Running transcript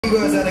you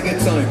guys had a good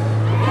time?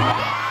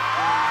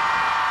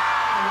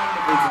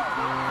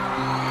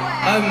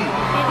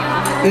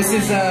 This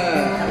is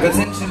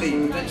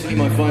potentially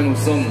my final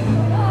song.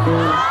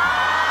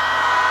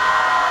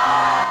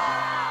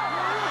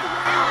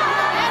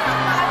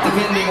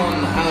 Depending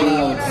on how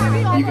loud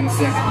you can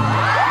sing.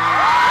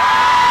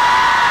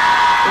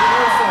 But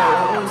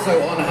also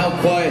on how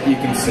quiet you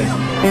can sing.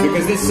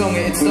 Because this song,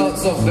 it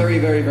starts off very,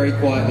 very, very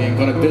quietly and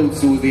kind of builds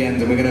towards the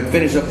end, and we're going to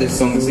finish up this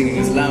song singing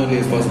as loudly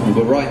as possible,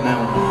 but right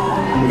now,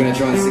 we're going to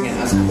try and sing it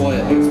as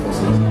quietly as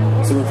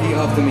possible. So repeat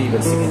after me,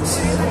 but sing it.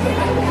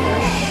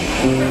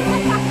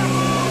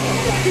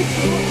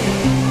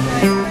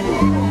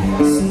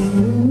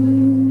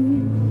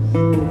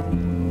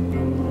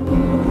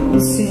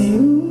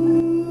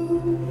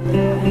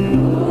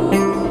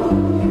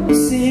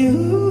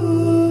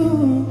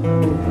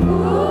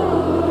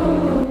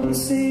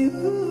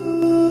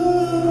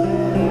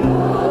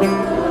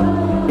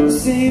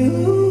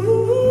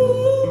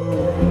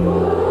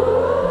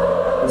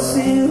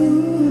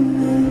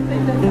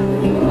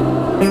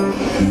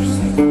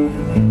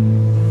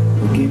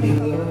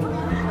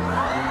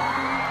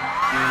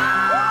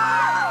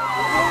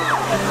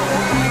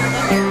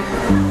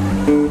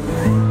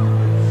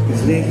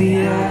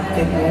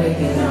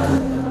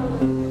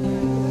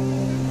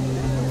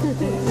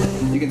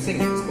 You can sing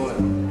it, it's quiet.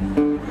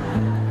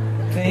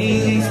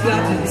 Faintly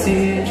splattered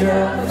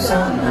teardrops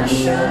on my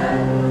shirt.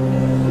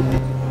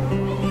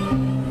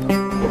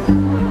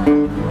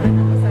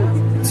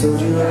 Told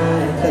you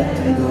I'd let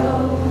them go.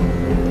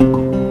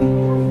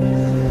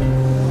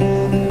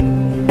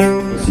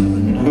 Cause you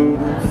know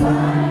I'll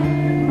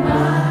find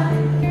my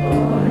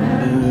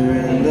corner,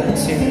 and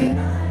that's you.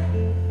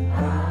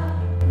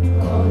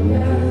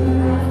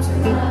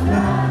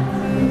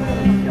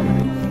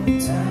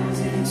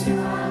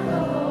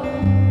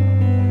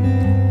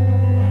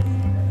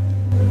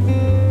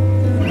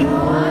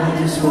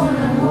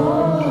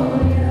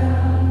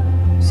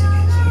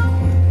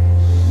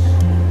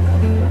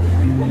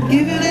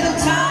 Give a little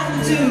time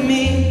to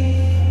me,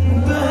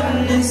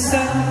 burn this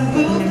up,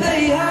 we'll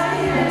play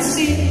hide and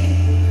seek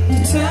to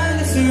turn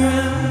this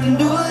around,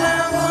 and all I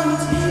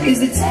want is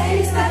the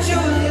taste that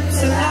your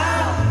lips allow.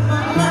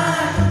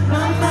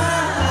 My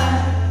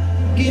mind,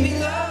 give me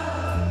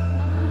love.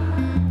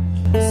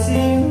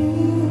 See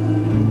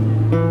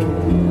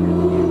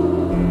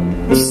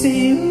you, see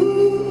you.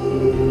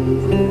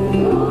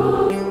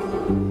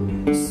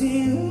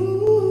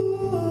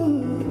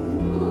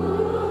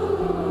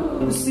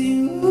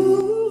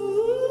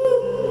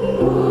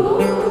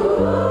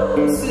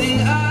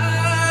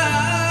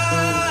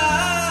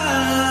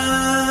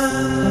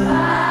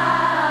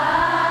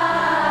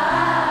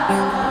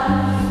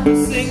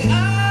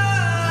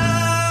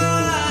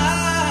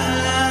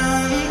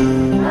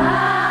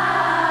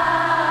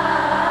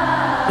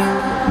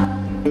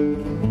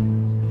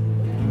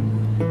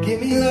 Give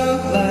me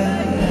love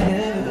like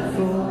never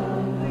before.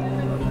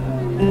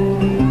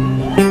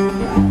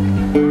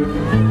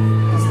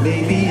 'Cause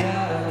lately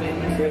I've been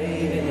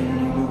craving you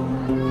more.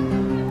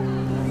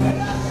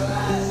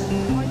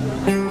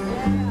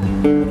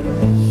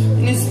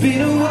 And it's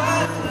been a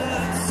while, but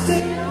I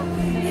still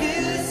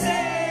feel the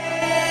same.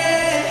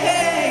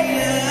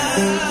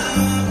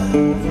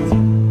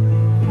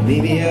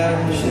 Maybe I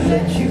should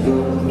let you go.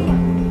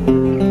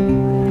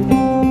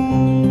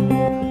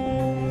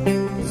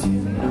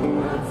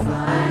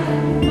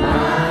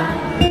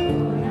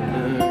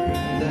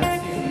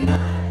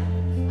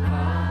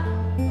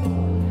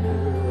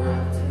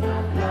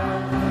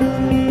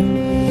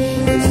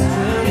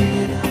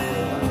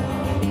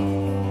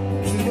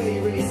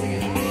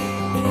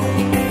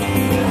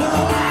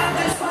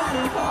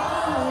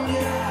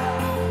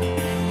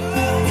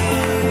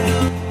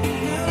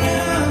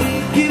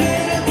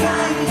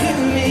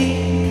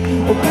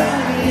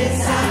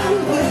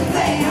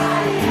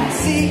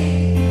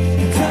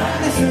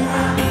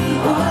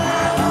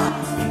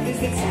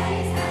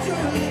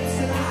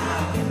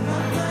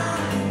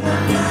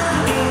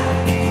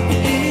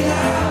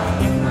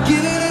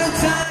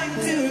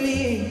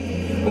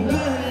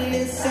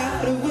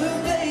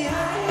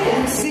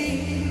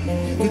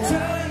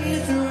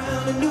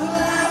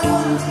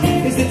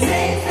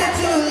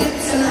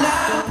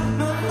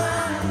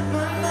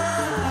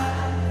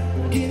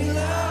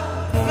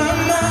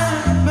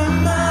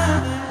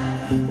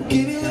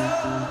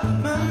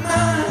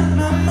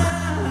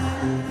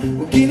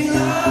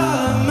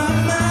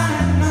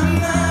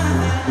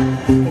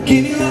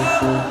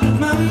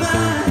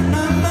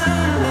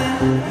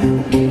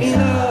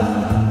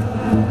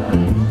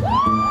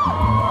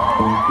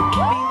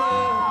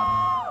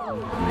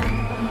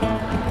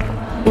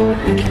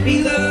 Give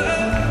me love.